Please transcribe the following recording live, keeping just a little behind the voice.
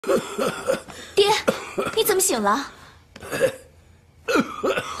爹，你怎么醒了？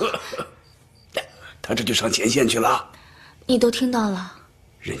他这就上前线去了。你都听到了。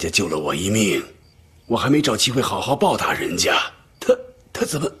人家救了我一命，我还没找机会好好报答人家。他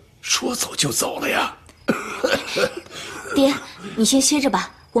怎么说走就走了呀？爹，你先歇着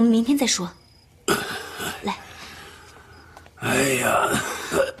吧，我们明天再说。来。哎呀。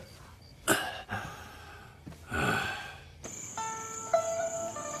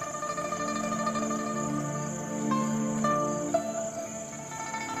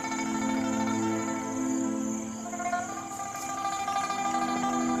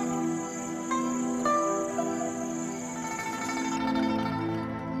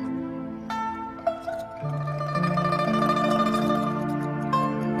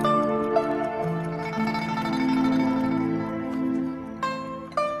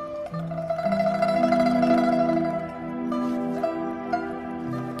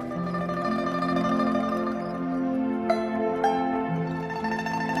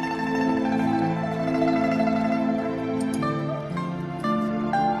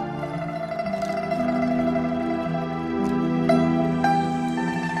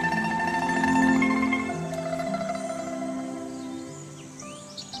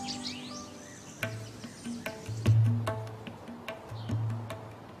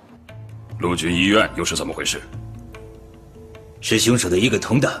陆军医院又是怎么回事？是凶手的一个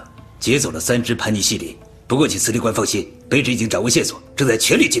同党劫走了3支叛逆系列，不过请司令官放心，本指已经掌握线索，正在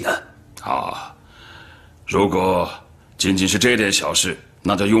全力进案。啊，如果仅仅是这点小事，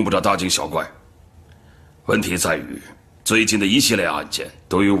那就用不着大惊小怪。问题在于，最近的一系列案件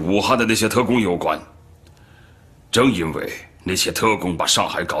都与武汉的那些特工有关。正因为那些特工把上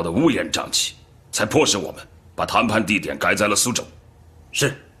海搞得乌烟瘴气，才迫使我们把谈判地点改在了苏州。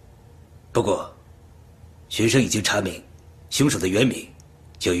是。不过，学生已经查明，凶手的原名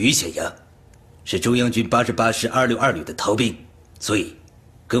叫俞显扬，是中央军88师262旅的逃兵，所以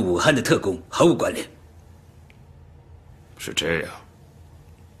跟武汉的特工毫无关联。是这样。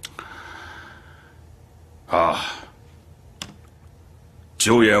啊，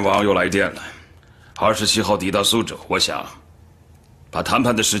救援王又来电了，27号抵达苏州，我想把谈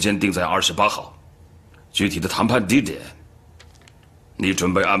判的时间定在28号，具体的谈判地点。你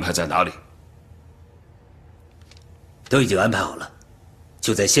准备安排在哪里？都已经安排好了，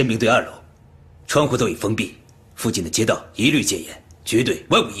就在宪兵队2楼，窗户都已封闭，附近的街道一律戒严，绝对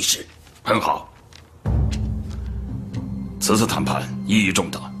万无一失。很好，此次谈判意义重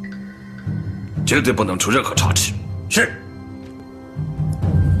大，绝对不能出任何差池。是。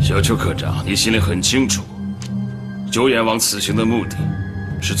小邱科长，你心里很清楚，救援王此行的目的，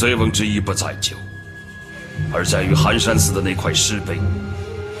是醉翁之意不在酒。而在于寒山寺的那块石碑，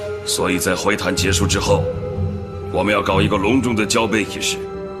所以在会谈结束之后，我们要搞一个隆重的交杯仪式，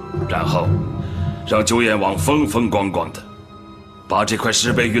然后让救援王风风光光的把这块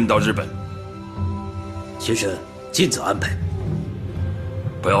石碑运到日本。先生，尽早安排，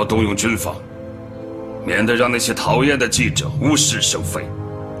不要动用军方，免得让那些讨厌的记者无事生非，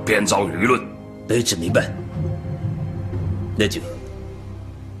编造舆论。卑职明白。那就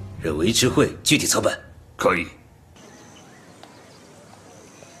让维持会具体操办。可以。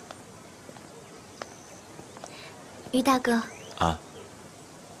于大哥。啊。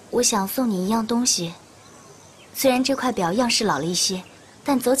我想送你一样东西，虽然这块表样式老了一些，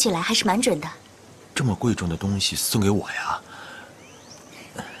但走起来还是蛮准的。这么贵重的东西送给我呀？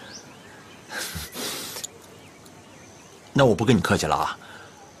那我不跟你客气了啊。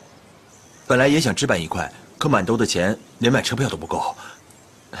本来也想置办一块，可满兜的钱连买车票都不够。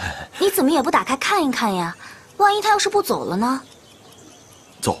你怎么也不打开看一看呀？万一他要是不走了呢？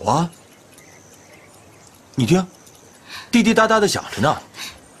走啊！你听，滴滴答答的响着呢。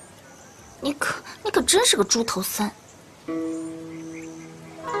你可真是个猪头三。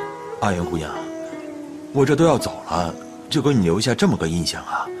阿元姑娘，我这都要走了，就给你留下这么个印象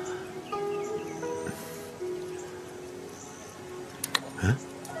啊。嗯，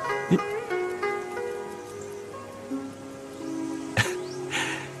你。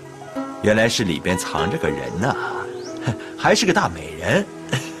原来是里边藏着个人呐，还是个大美人。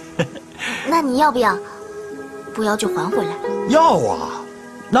那你要不要？不要就还回来。要啊，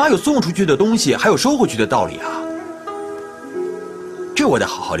哪有送出去的东西还有收回去的道理啊？这我得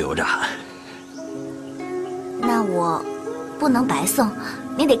好好留着。那我不能白送，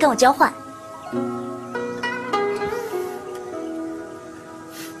你得跟我交换。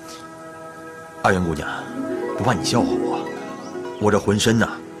阿元姑娘，不怕你笑话我，我这浑身呐。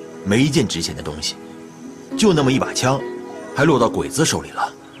没一件值钱的东西，就那么一把枪，还落到鬼子手里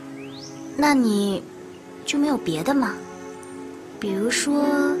了。那你就没有别的吗？比如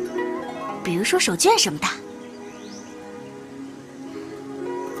说手绢什么的。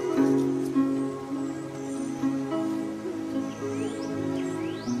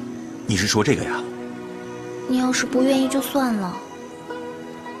你是说这个呀？你要是不愿意就算了。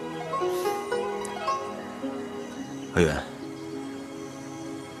阿元，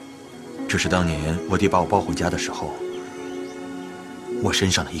这是当年我爹把我抱回家的时候，我身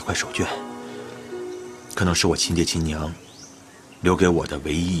上的一块手绢，可能是我亲爹亲娘留给我的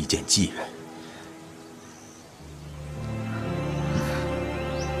唯一一件继任。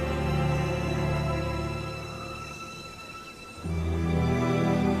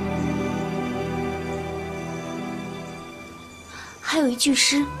还有一句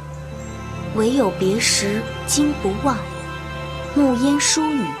诗：“唯有别时今不忘，暮烟疏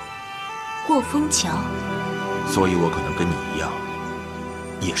雨过枫桥。”所以我可能跟你一样，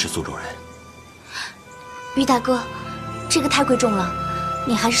也是苏州人。于大哥，这个太贵重了，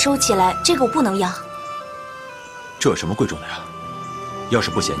你还是收起来，这个我不能要。这有什么贵重的呀？要是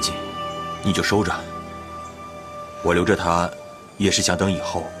不嫌弃，你就收着。我留着它，也是想等以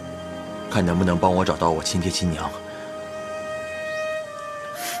后，看能不能帮我找到我亲爹亲娘。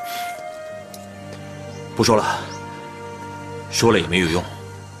不说了，说了也没有用。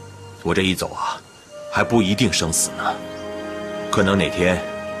我这一走啊，还不一定生死呢，可能哪天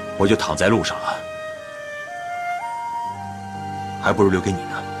我就躺在路上了。还不如留给你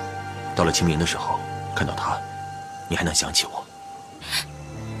呢。到了清明的时候，看到它，你还能想起我。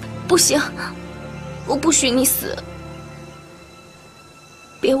不行，我不许你死。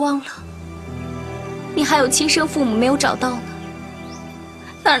别忘了，你还有亲生父母没有找到呢，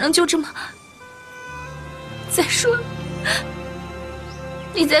哪能就这么……再说了，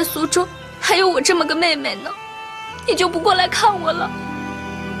你在苏州还有我这么个妹妹呢，你就不过来看我了？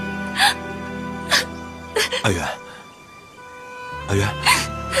阿元，阿元，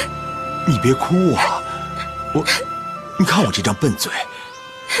你别哭啊！你看我这张笨嘴。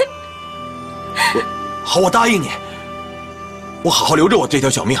好，我答应你，我好好留着我这条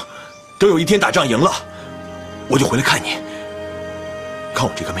小命，等有一天打仗赢了，我就回来看你，看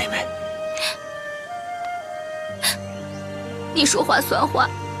我这个妹妹。你说话算话。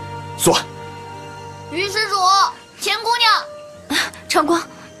算。于施主，钱姑娘，长光，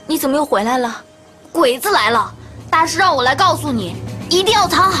你怎么又回来了？鬼子来了！大师让我来告诉你，一定要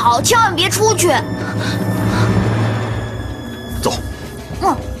藏好，千万别出去。走。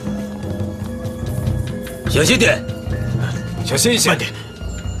小心点，小心一些，慢点，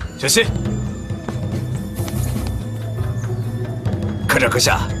小心。科长阁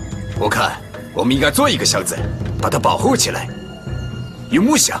下，我看我们应该做一个箱子，把它保护起来。有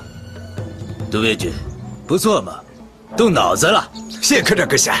木箱。杜卫军，不错嘛，动脑子了。谢科长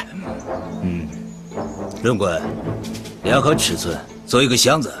阁下。任官，量好尺寸，做一个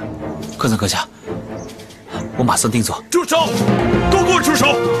箱子。科长阁下，我马上定做。住手！都给我住手！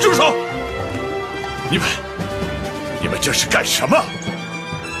住手！你们这是干什么？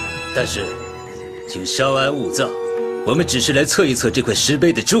但是，请稍安勿躁，我们只是来测一测这块石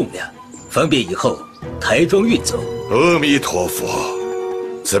碑的重量，方便以后抬装运走。阿弥陀佛，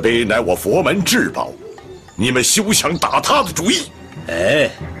此碑乃我佛门至宝，你们休想打他的主意。哎，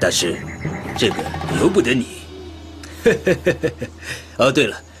大师，这个由不得你。哦，对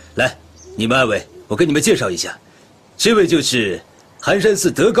了，来，你们二位，我给你们介绍一下，这位就是寒山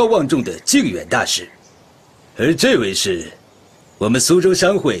寺德高望重的靖远大师，而这位是我们苏州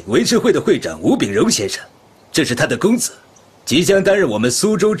商会维持会的会长吴炳荣先生，这是他的公子，即将担任我们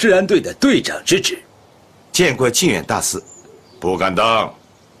苏州治安队的队长之职。见过靖远大师。不敢当。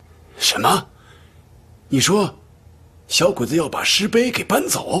什么？你说，小鬼子要把石碑给搬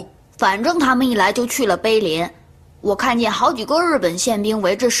走？反正他们一来就去了碑林，我看见好几个日本宪兵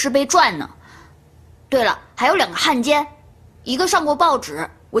围着石碑转呢。对了，还有2个汉奸，一个上过报纸，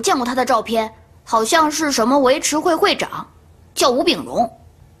我见过他的照片，好像是什么维持会会长，叫吴炳荣。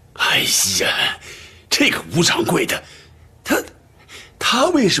哎呀，这个吴掌柜的，他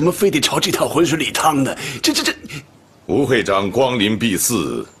为什么非得炒这趟浑水里汤呢？这，吴会长光临敝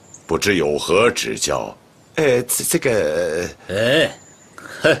寺，不知有何指教？这个，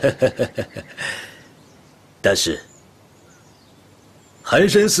大师，寒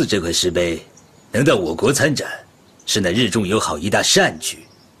山寺这块石碑能到我国参展，是乃日中友好一大善举。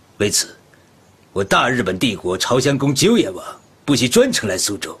为此，我大日本帝国朝香宫久远王不惜专程来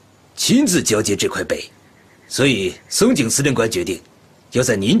苏州，亲自交接这块碑。所以，松井司令官决定，要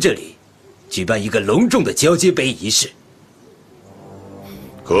在您这里举办一个隆重的交接碑仪式。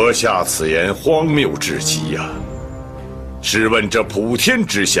阁下此言荒谬至极呀！试问这普天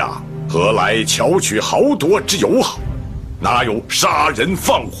之下，何来巧取豪夺之友好？哪有杀人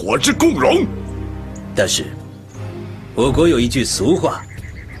放火之共荣？但是，我国有一句俗话：“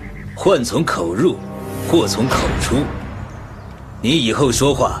患从口入，祸从口出。”你以后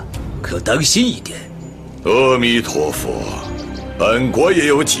说话可要当心一点。阿弥陀佛，本国也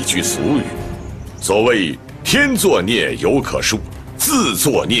有几句俗语，所谓“天作孽犹可恕，自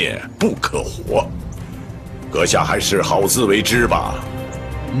作孽不可活”。阁下还是好自为之吧。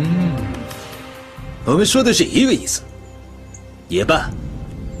我们说的是一个意思。也罢，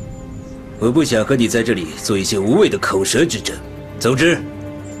我不想和你在这里做一些无谓的口舌之争。总之，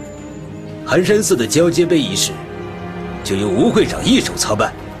寒山寺的交接碑仪式就由吴会长一手操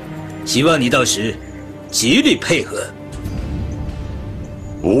办，希望你到时极力配合。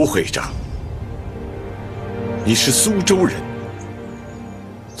吴会长，你是苏州人，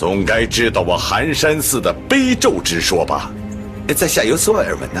总该知道我寒山寺的碑咒之说吧？在下有所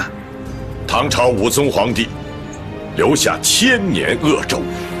耳闻呐。唐朝武宗皇帝留下1000年恶咒，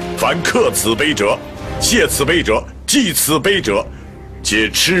凡刻此碑者、谢此碑者、祭此碑者，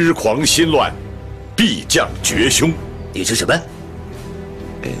皆痴狂心乱，必将绝凶。你是什么？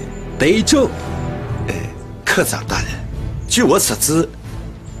碑咒？科长大人，据我所知，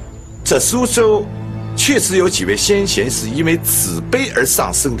这苏州确实有几位先贤是因为此碑而上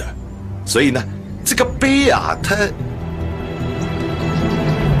升的，所以呢，这个碑啊，它……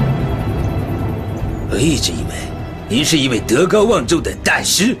我一直以为您是一位德高望重的大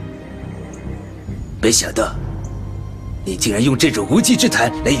师，没想到你竟然用这种无稽之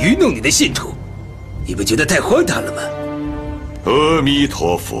谈来愚弄你的信徒，你不觉得太荒唐了吗？阿弥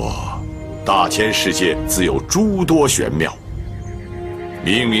陀佛，大千世界自有诸多玄妙，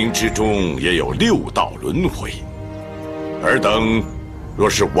冥冥之中也有6道轮回。尔等若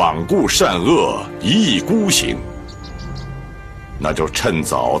是罔顾善恶，一意孤行，那就趁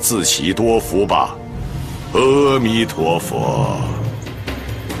早自祈多福吧。阿弥陀佛。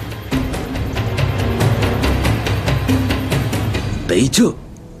碑咒？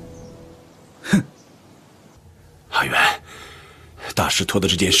哼！阿元，大师托的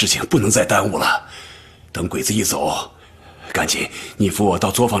这件事情不能再耽误了。等鬼子一走，赶紧你扶我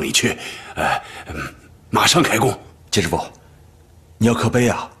到作坊里去，马上开工。谢师傅，你要刻碑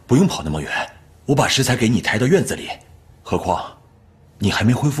啊，不用跑那么远，我把石材给你抬到院子里。何况你还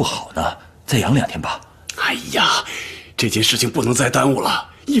没恢复好呢，再养2天吧。哎呀，这件事情不能再耽误了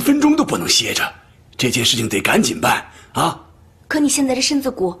，1分钟都不能歇着。这件事情得赶紧办啊！可你现在这身子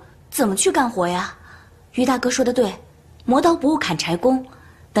骨怎么去干活呀？于大哥说的对，磨刀不误砍柴工。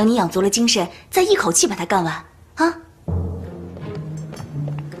等你养足了精神，再一口气把它干完啊！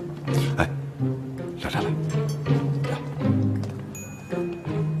哎，来，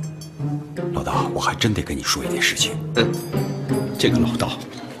老大，我还真得跟你说一件事情。这个老道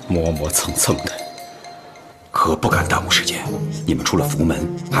磨磨蹭蹭的，可不敢耽误时间。你们出了福门，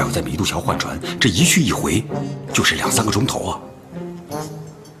还要在弥渡桥换船，这一去一回就是2、3个钟头啊。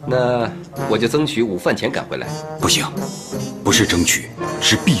那我就争取午饭前赶回来。不行，不是争取，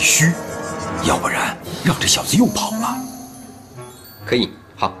是必须，要不然让这小子又跑了。可以，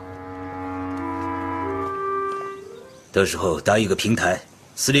好。到时候搭一个平台，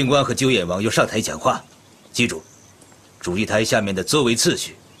司令官和鸠眼王要上台讲话，记住，主席台下面的座位次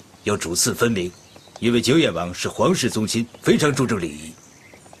序要主次分明，因为鸠眼王是皇室宗亲，非常注重礼仪。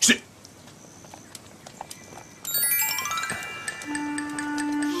是。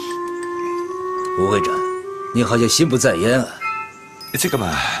吴会长，你好像心不在焉啊。这个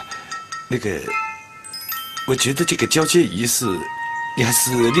嘛，我觉得这个交接仪式，你还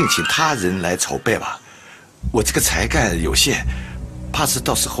是另请他人来筹备吧。我这个才干有限，怕是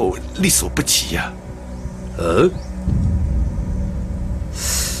到时候力所不及呀。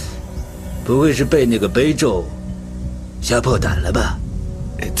不会是被那个碑咒吓破胆了吧？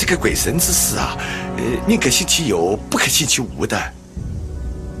这个鬼神之事啊，宁可信其有，不可信其无的。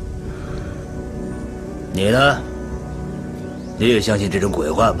你呢？你也相信这种鬼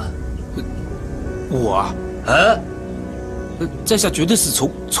话吗？我啊，在下绝对是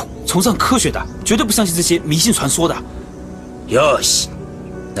崇尚科学的，绝对不相信这些迷信传说的。哟西，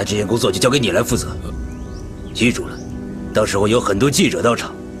那这件工作就交给你来负责。记住了，到时候有很多记者到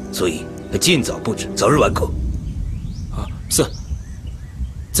场，所以要尽早布置，早日完工。啊，是。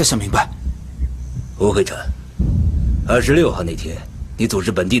在下明白。吴会长，26号那天，你组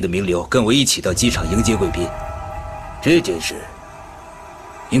织本地的名流跟我一起到机场迎接贵宾。这件事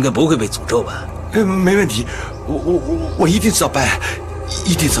应该不会被诅咒吧？没问题，我一定照办，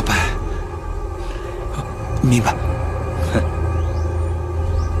一定照办。明白。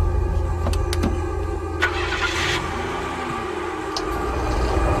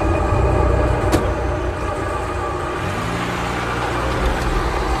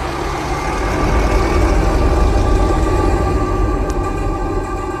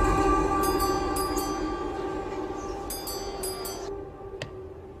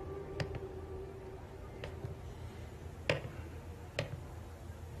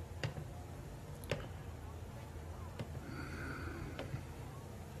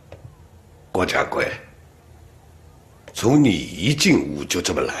郭掌柜，从你一进屋就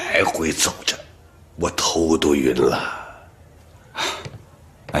这么来回走着，我头都晕了。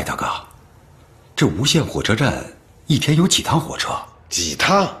哎，大哥，这无线火车站一天有几趟火车？几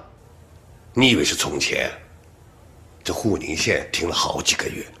趟？你以为是从前？这沪宁线停了好几个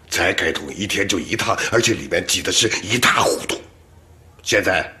月，才开通，一天就一趟，而且里面挤的是一塌糊涂。现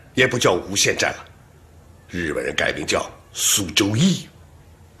在也不叫无线站了，日本人改名叫苏州驿。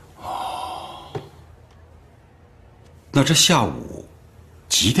哦，那这下午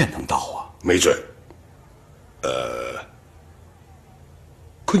几点能到啊？没准。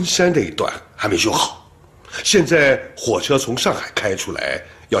昆山那一段还没修好，现在火车从上海开出来，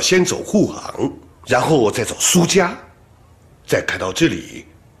要先走沪杭，然后再走苏嘉，再开到这里，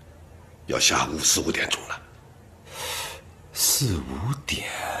要下午4、5点钟了。4、5点，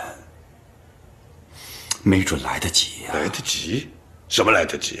没准来得及呀。来得及？什么来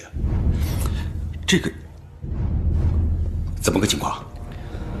得及？这个怎么个情况？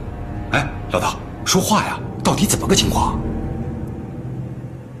哎，老大，说话呀！到底怎么个情况？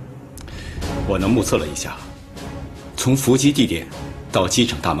我呢目测了一下，从伏击地点到机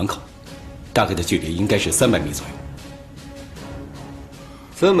场大门口，大概的距离应该是300米左右。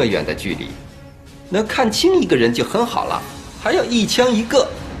这么远的距离，能看清一个人就很好了，还要一枪一个，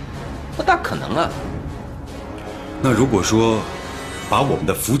不大可能啊。那如果说把我们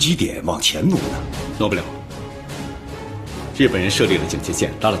的伏击点往前挪呢？挪不了。日本人设立了警戒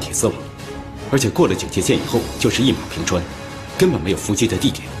线，拉了铁丝网，而且过了警戒线以后就是一马平川，根本没有伏击的地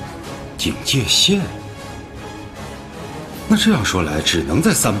点。警戒线？那这样说来，只能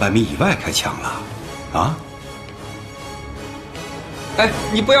在300米以外开枪了，啊？哎，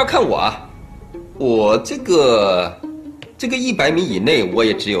你不要看我啊，我这个100米以内，我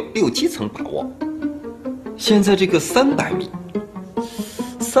也只有6、7成把握。现在这个300米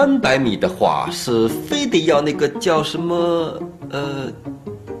，300米的话是非得要那个叫什么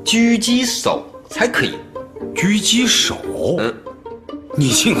狙击手才可以。狙击手？你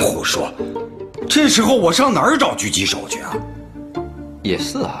净胡说！这时候我上哪儿找狙击手去啊？也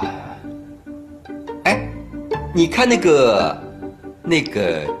是啊。哎，你看那个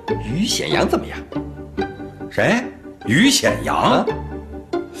俞显扬怎么样？谁？俞显扬？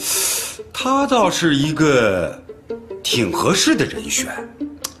他倒是一个挺合适的人选。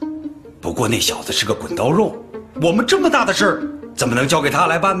不过那小子是个滚刀肉，我们这么大的事儿怎么能交给他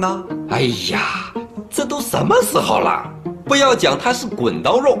来办呢？哎呀，这都什么时候了？不要讲他是滚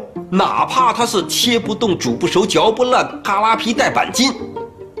刀肉，哪怕他是切不动、煮不熟、嚼不烂、哈拉皮带板筋，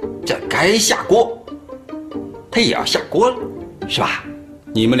这该下锅，他也要下锅了，是吧？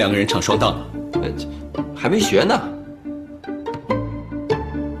你们2个人唱双档了，还没学呢。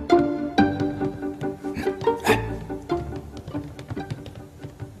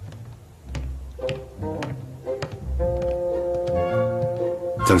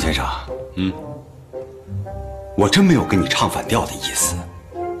曾先生，我真没有跟你唱反调的意思。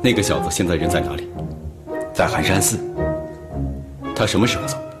那个小子现在人在哪里？在寒山寺。他什么时候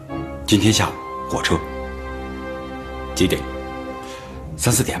走？今天下午火车。几点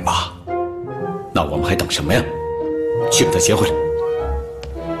？3、4点吧。那我们还等什么呀？去把他接回来。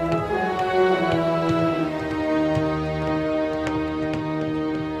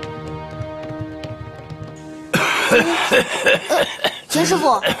钱师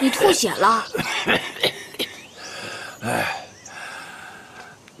傅，你吐血了。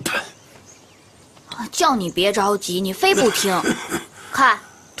叫你别着急，你非不听。看，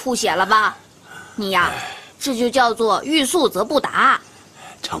吐血了吧？你呀，这就叫做欲速则不达。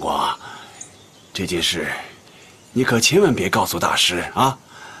长光，这件事你可千万别告诉大师啊！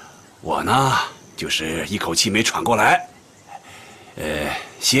我呢，就是一口气没喘过来，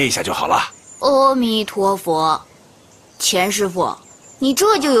歇一下就好了。阿弥陀佛，钱师傅，你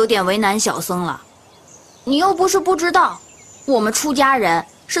这就有点为难小僧了。你又不是不知道，我们出家人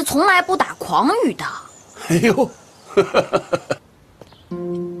是从来不打诳语的。哎呦，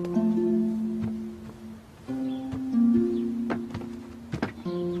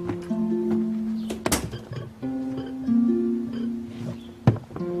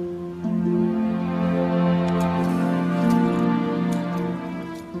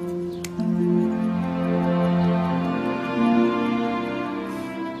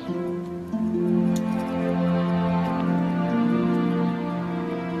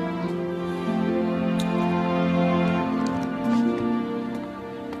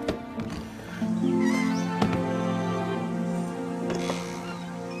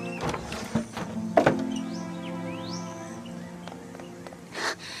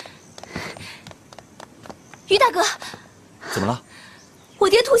于大哥，怎么了？我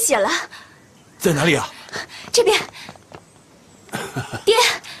爹吐血了，在哪里啊？这边。爹。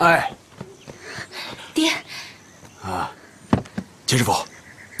哎。爹。啊，钱师傅，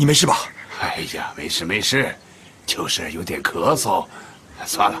你没事吧？哎呀，没事没事，就是有点咳嗽。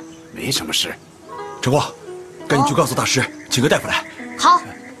算了，没什么事。晨光，赶紧去告诉大师，请个大夫来。好。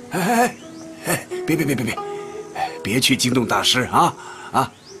哎，别去惊动大师啊！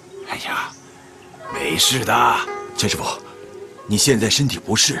哎呀，没事的。钱师傅，你现在身体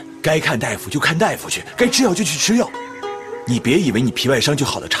不适，该看大夫就看大夫去，该吃药就去吃药。你别以为你皮外伤就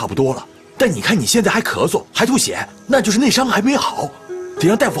好的差不多了，但你看你现在还咳嗽，还吐血，那就是内伤还没好，得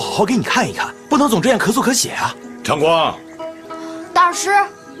让大夫好好给你看一看，不能总这样咳嗽咳血啊。长光，大师。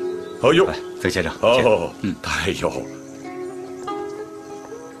哎呦，曾先生。哦，哎呦，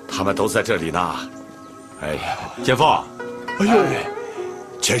他们都在这里呢。哎呀，剑锋，哎呦，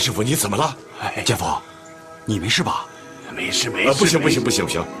钱师傅你怎么了？剑锋，你没事吧？没事。不行，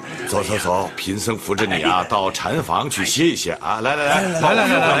走，贫僧扶着你啊，到禅房去歇一歇啊！来，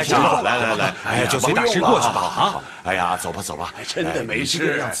哎，就随大师过去吧啊！哎呀，走吧，真的没事，这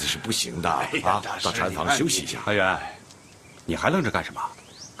个样子是不行的啊！到禅房休息一下。阿元，你还愣着干什么？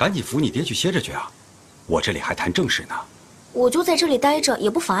赶紧扶你爹去歇着去啊！我这里还谈正事呢。我就在这里待着，也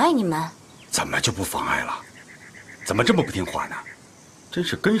不妨碍你们。怎么就不妨碍了？怎么这么不听话呢？真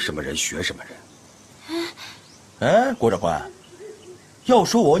是跟什么人学什么人。哎，郭长官，要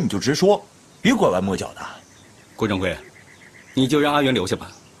说我你就直说，别拐弯抹角的。郭掌柜，你就让阿元留下吧，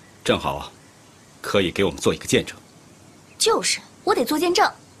正好啊，可以给我们做一个见证。就是，我得做见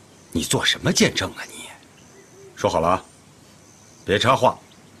证。你做什么见证啊你？说好了啊，别插话。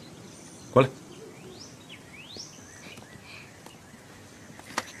过来。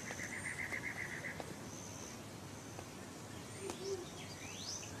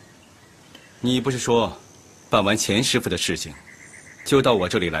你不是说，办完钱师傅的事情，就到我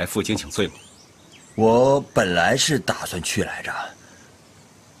这里来负荆请罪吗？我本来是打算去来着，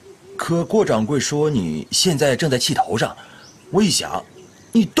可郭掌柜说你现在正在气头上，我一想，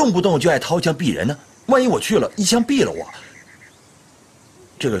你动不动就爱掏枪毙人呢，万一我去了，一枪毙了我，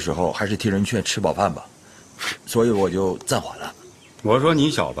这个时候还是听人劝，吃饱饭吧，所以我就暂缓了。我说你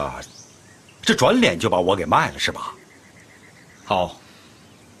小子，这转脸就把我给卖了是吧？好。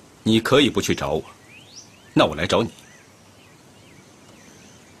你可以不去找我，那我来找你。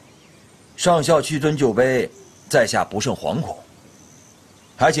上校屈尊就卑，在下不胜惶恐，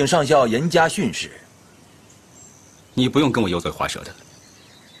还请上校严加训示。你不用跟我油嘴滑舌的，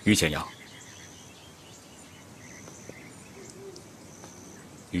于显扬，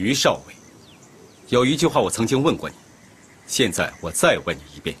于少尉，有一句话我曾经问过你，现在我再问你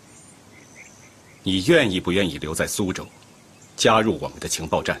一遍：你愿意不愿意留在苏州，加入我们的情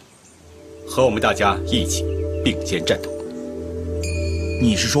报站？和我们大家一起并肩战斗。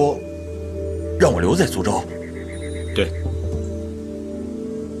你是说，让我留在苏州？对。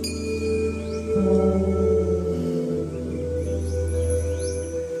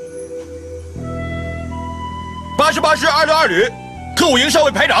88师262旅特务营少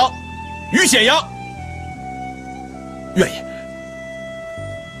尉排长于显扬，愿意。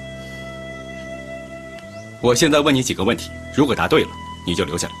我现在问你几个问题，如果答对了，你就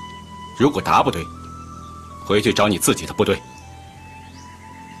留下来。如果答不对，回去找你自己的部队。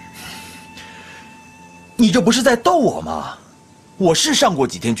你这不是在逗我吗？我是上过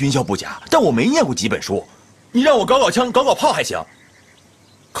几天军校不假，但我没念过几本书。你让我搞搞枪、搞搞炮还行，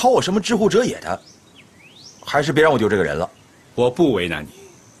考我什么知乎者也的，还是别让我丢这个人了。我不为难你，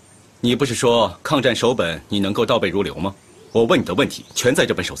你不是说抗战手本你能够倒背如流吗？我问你的问题全在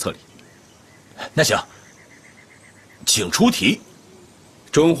这本手册里。那行，请出题。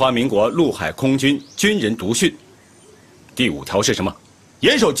中华民国陆海空军军人读训，第5条是什么？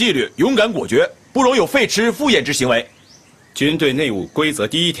严守纪律，勇敢果决，不容有废弛敷衍之行为。军队内务规则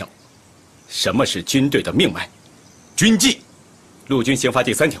第1条，什么是军队的命脉？军纪。陆军刑法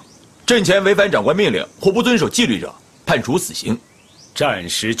第3条，阵前违反长官命令或不遵守纪律者，判处死刑。战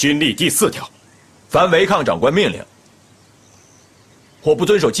时军例第4条，凡违抗长官命令或不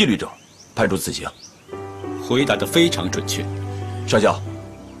遵守纪律者，判处死刑。回答得非常准确。上校，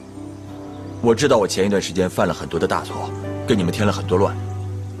我知道我前一段时间犯了很多的大错，给你们添了很多乱，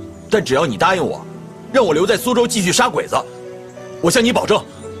但只要你答应我，让我留在苏州继续杀鬼子，我向你保证，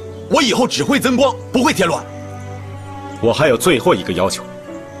我以后只会增光，不会添乱。我还有最后一个要求，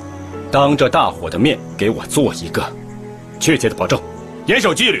当着大伙的面给我做一个确切的保证：严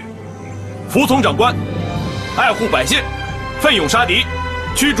守纪律，服从长官，爱护百姓，奋勇杀敌，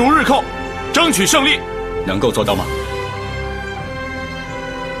驱逐日寇，争取胜利。能够做到吗？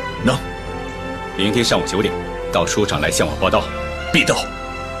能。明天上午9点到书场来向我报到。必到。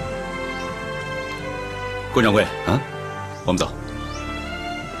关掌柜，啊，我们走。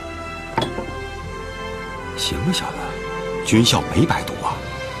行了，小子，军校没白读啊，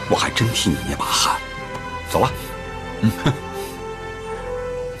我还真替你那把汗。走吧。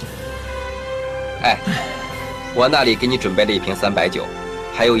哎，我那里给你准备了一瓶300酒，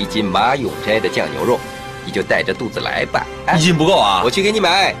还有1斤马永斋的酱牛肉，你就带着肚子来吧。1斤不够啊，我去给你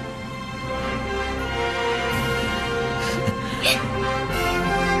买。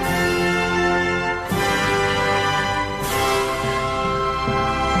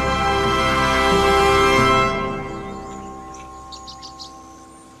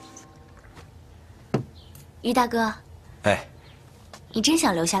于大哥，哎，你真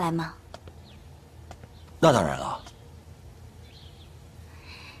想留下来吗？那当然了。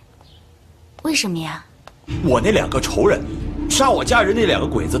为什么呀？我那2个仇人，杀我家人那2个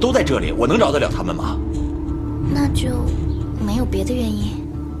鬼子都在这里，我能饶得了他们吗？那就没有别的原因？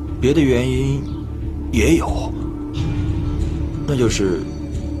别的原因也有，那就是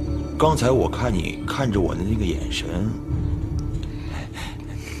刚才我看你看着我的那个眼神，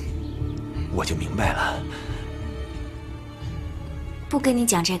我就明白了。不跟你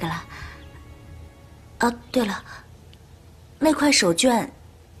讲这个了。啊，对了，那块手绢，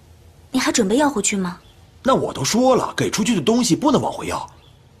你还准备要回去吗？那我都说了，给出去的东西不能往回要。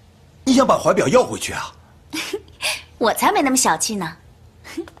你想把怀表要回去啊？我才没那么小气呢。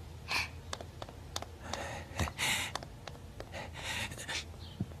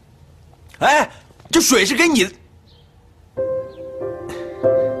哎，这水是给你的。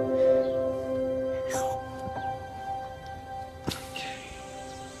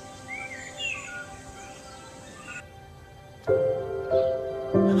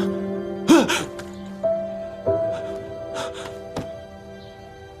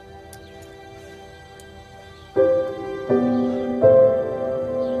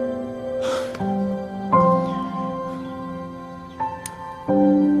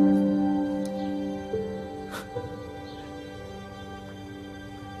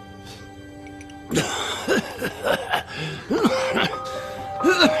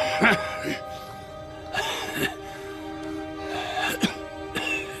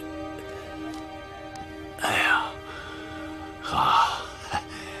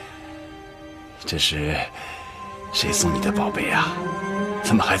这是谁送你的宝贝呀？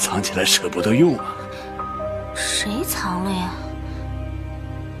怎么还藏起来舍不得用啊？谁藏了呀？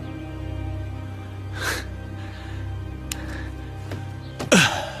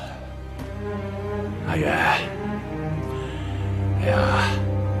阿远，哎呀，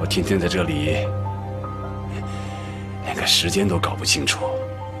我天天在这里，连个时间都搞不清楚。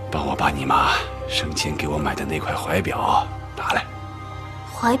帮我把你妈生前给我买的那块怀表拿来。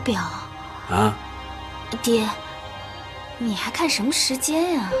怀表？啊，爹，你还看什么时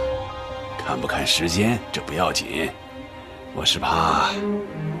间呀？看不看时间这不要紧，我是怕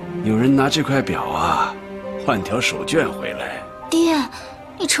有人拿这块表啊换条手绢回来。爹，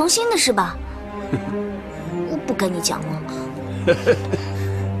你成心的是吧？我不跟你讲了。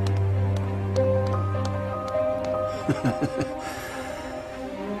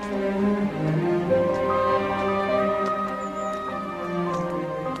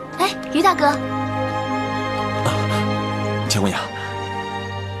哎，于大哥，钱姑娘，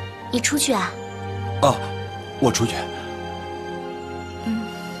你出去啊？哦，我出去。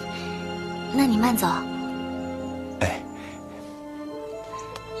那你慢走。哎，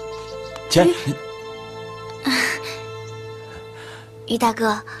钱。于大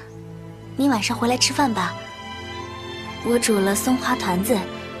哥，你晚上回来吃饭吧。我煮了松花团子，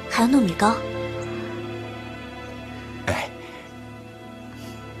还有糯米糕。哎，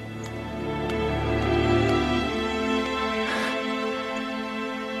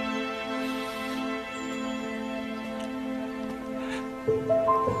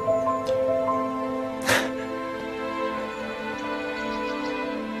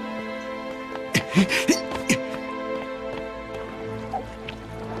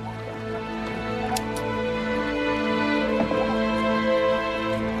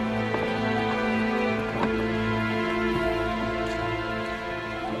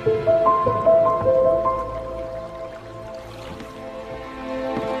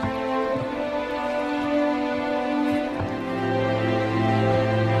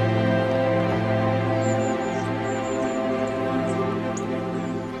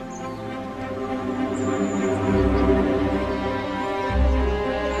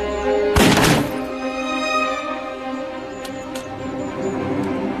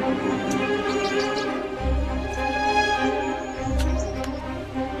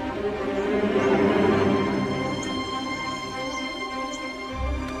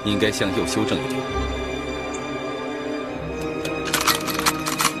应该向右修正一点。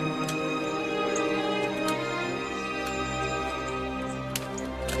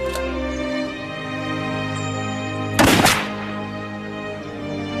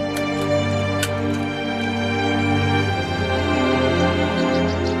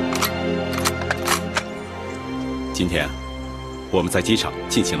今天，我们在机场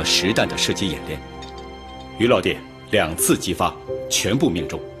进行了实弹的射击演练，于老弟2次击发，全部命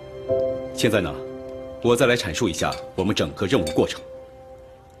中。现在呢，我再来阐述一下我们整个任务过程。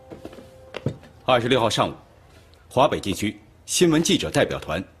26号上午，华北地区新闻记者代表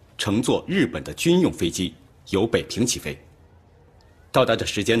团乘坐日本的军用飞机由北平起飞，到达的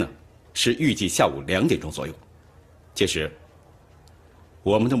时间呢是预计下午2点钟左右。届时，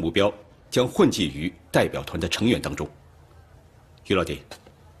我们的目标将混迹于代表团的成员当中。于老弟，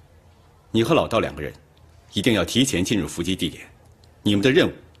你和老道2个人一定要提前进入伏击地点。你们的任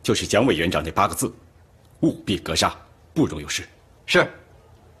务就是蒋委员长那8个字：务必格杀，不容有失。是。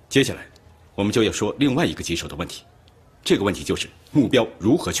接下来，我们就要说另外一个棘手的问题，这个问题就是目标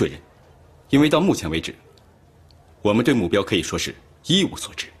如何确认。因为到目前为止，我们对目标可以说是一无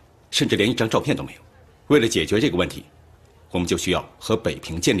所知，甚至连一张照片都没有。为了解决这个问题，我们就需要和北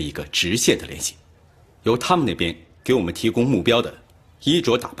平建立一个直线的联系，由他们那边给我们提供目标的衣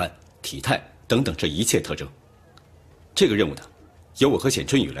着打扮、体态等等这一切特征。这个任务呢，由我和显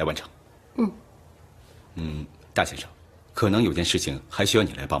春雨来完成。大先生，可能有件事情还需要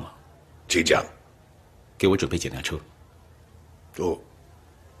你来帮忙。请讲。给我准备几辆车。哦，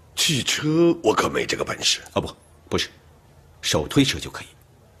汽车我可没这个本事。哦，不是，手推车就可以。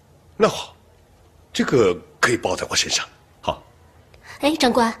那好，这个可以包在我身上。好。哎，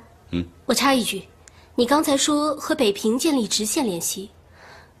长官，我插一句，你刚才说和北平建立直线联系，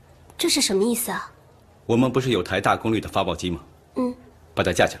这是什么意思啊？我们不是有台大功率的发报机吗？把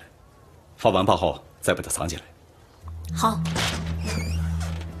它架起来，发完报后再把它藏起来。好。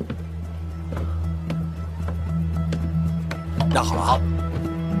那好了，好。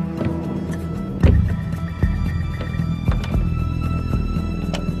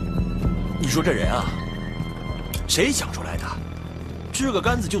你说这人啊，谁想出来的？支个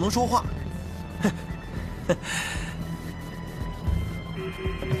杆子就能说话？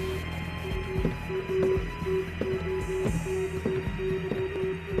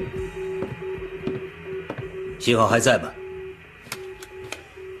信号还在吗？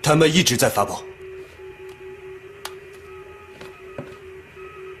他们一直在发报。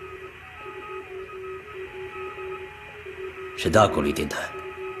是大功率电台，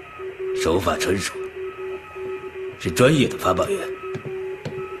手法纯熟，是专业的发报员。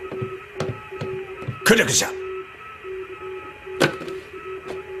科长阁下，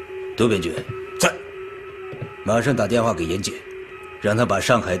杜编剧在，马上打电话给严姐，让他把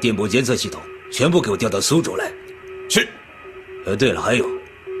上海电波监测系统全部给我调到苏州来。是。对了，还有，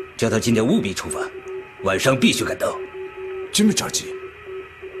叫他今天务必出发，晚上必须赶到。这么着急？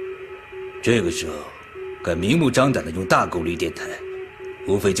这个时候，敢明目张胆的用大功率电台，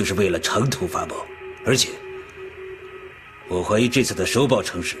无非就是为了长途发报，而且，我怀疑这次的收报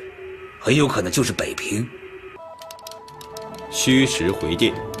城市，很有可能就是北平。虚实回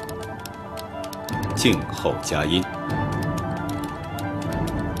电，静候佳音。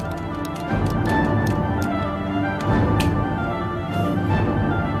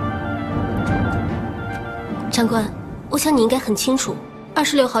长官，我想你应该很清楚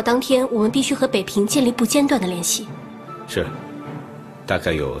，26号当天我们必须和北平建立不间断的联系。是，大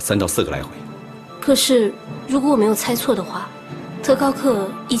概有3到4个来回。可是，如果我没有猜错的话，特高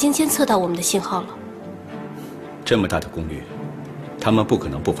课已经监测到我们的信号了。这么大的功率，他们不可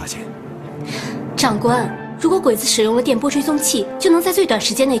能不发现。长官，如果鬼子使用了电波追踪器，就能在最短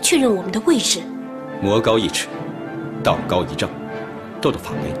时间内确认我们的位置。魔高1尺，道高1丈，豆豆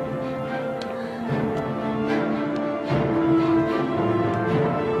法威。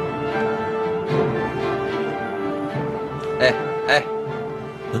哎，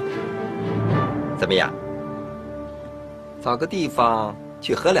怎么样？找个地方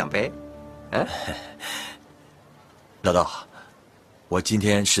去喝2杯？老道，我今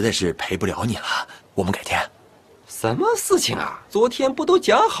天实在是陪不了你了，我们改天。什么事情啊？昨天不都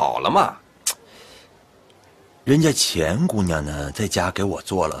讲好了吗？人家钱姑娘呢，在家给我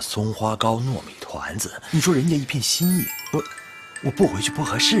做了松花糕、糯米团子，你说人家一片心意，我不回去不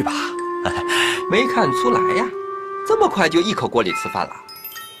合适吧？没看出来呀，这么快就一口锅里吃饭了。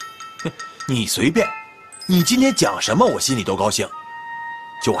你随便，你今天讲什么我心里都高兴，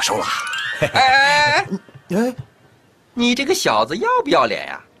就我收了。哎，你这个小子要不要脸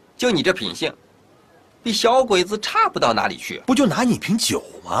呀？就你这品性，比小鬼子差不到哪里去。不就拿你瓶酒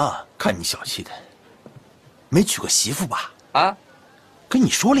吗？看你小气的，没娶过媳妇吧？啊，跟你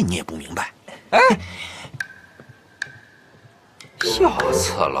说了你也不明白。下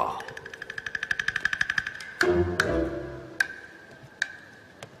次了。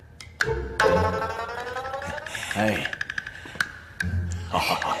哎，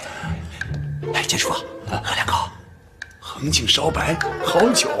好，哎，钱师傅，喝两口。恒庆烧白，好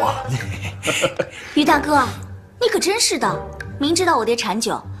酒啊！于大哥，你可真是的，明知道我爹馋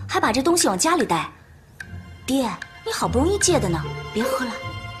酒，还把这东西往家里带。爹，你好不容易戒的呢，别喝了。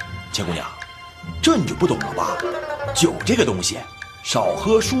钱姑娘，这你就不懂了吧？酒这个东西，少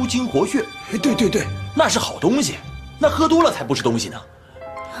喝舒筋活血。对，那是好东西，那喝多了才不是东西呢。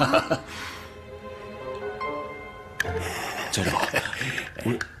钱师傅，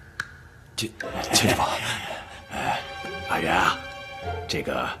钱师傅，阿元啊，这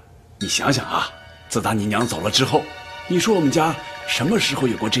个你想想啊，自打你娘走了之后，你说我们家什么时候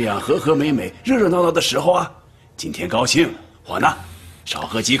有过这样和和美美、热热闹闹的时候啊？今天高兴，我呢少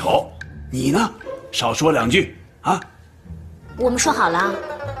喝几口，你呢少说两句啊。我们说好了，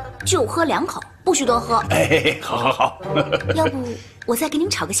就喝2口，不许多喝。哎，好。要不我再给你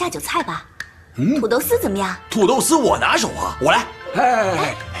们炒个下酒菜吧？土豆丝怎么样？土豆丝我拿手啊，我来。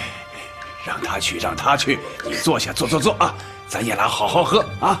哎，让他去，你坐下，坐啊，咱爷俩好好喝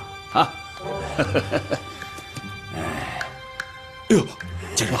啊。哎呦，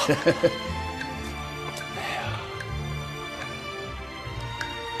钱师傅，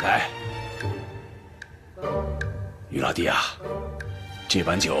来，于老弟啊，这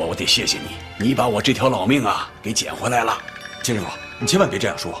碗酒我得谢谢你，你把我这条老命啊给捡回来了。钱师傅，你千万别这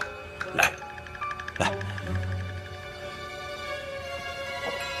样说。来，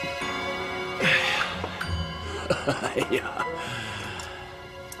哎呀，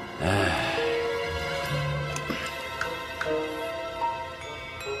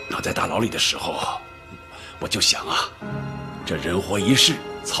我在大牢里的时候，我就想啊，这人活一世，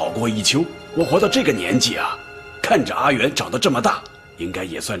草过一秋。我活到这个年纪啊，看着阿元长得这么大，应该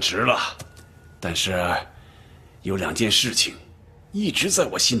也算值了。但是有2件事情一直在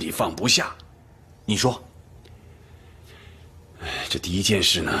我心里放不下。你说。这第一件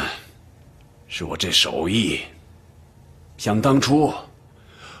事呢，是我这手艺。想当初，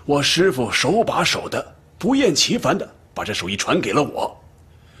我师傅手把手的、不厌其烦的把这手艺传给了我。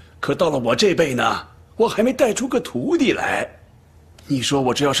可到了我这辈呢，我还没带出个徒弟来。你说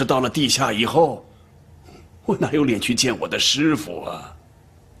我这要是到了地下以后，我哪有脸去见我的师傅啊？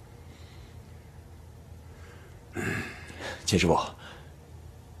钱师傅，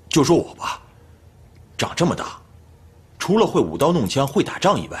就说我吧，长这么大，除了会舞刀弄枪、会打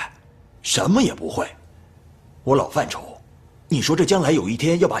仗以外，什么也不会。我老犯愁，你说这将来有一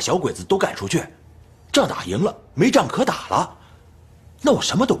天要把小鬼子都赶出去，仗打赢了，没仗可打了，那我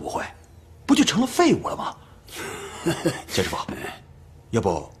什么都不会，不就成了废物了吗？钱师傅，要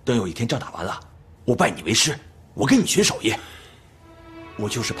不等有一天仗打完了，我拜你为师，我跟你学手艺。我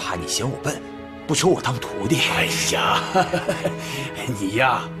就是怕你嫌我笨，不收我当徒弟。哎呀，你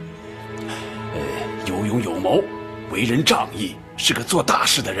呀，有勇有谋，为人仗义，是个做大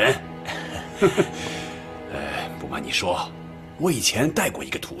事的人。不瞒你说，我以前带过一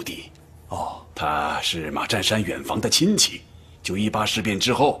个徒弟。哦，他是马占山远房的亲戚。9·18事变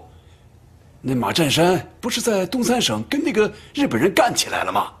之后，那马占山不是在东三省跟那个日本人干起来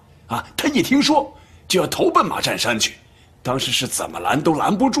了吗？啊，他一听说就要投奔马占山去，当时是怎么拦都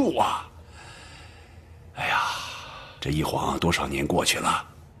拦不住啊。哎呀，这一晃多少年过去了，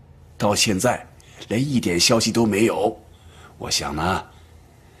到现在连一点消息都没有。我想呢，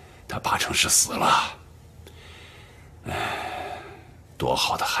他8成是死了。哎，多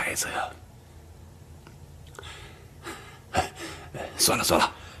好的孩子呀！算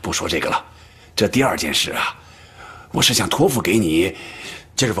了，不说这个了。这第2件事啊，我是想托付给你。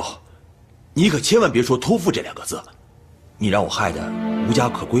钱师傅，你可千万别说托付这2个字，你让我害得无家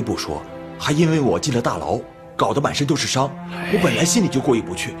可归不说，还因为我进了大牢，搞得满身都是伤。我本来心里就过意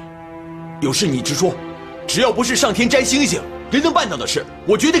不去。有事你直说，只要不是上天摘星星，人能办到的事，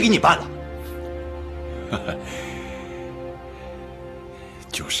我绝对给你办了。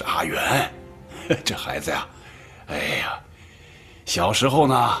就是阿元，这孩子呀，哎呀，小时候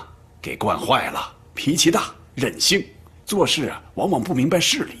呢给惯坏了，脾气大，任性，做事啊往往不明白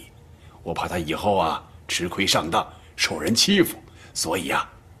事理。我怕他以后啊吃亏上当，受人欺负，所以啊，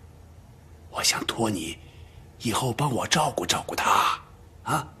我想托你，以后帮我照顾照顾他，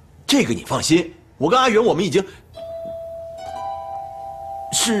啊？这个你放心，我跟阿元我们已经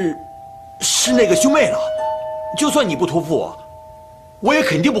是那个兄妹了。就算你不托付我，我也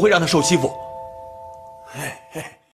肯定不会让他受欺负。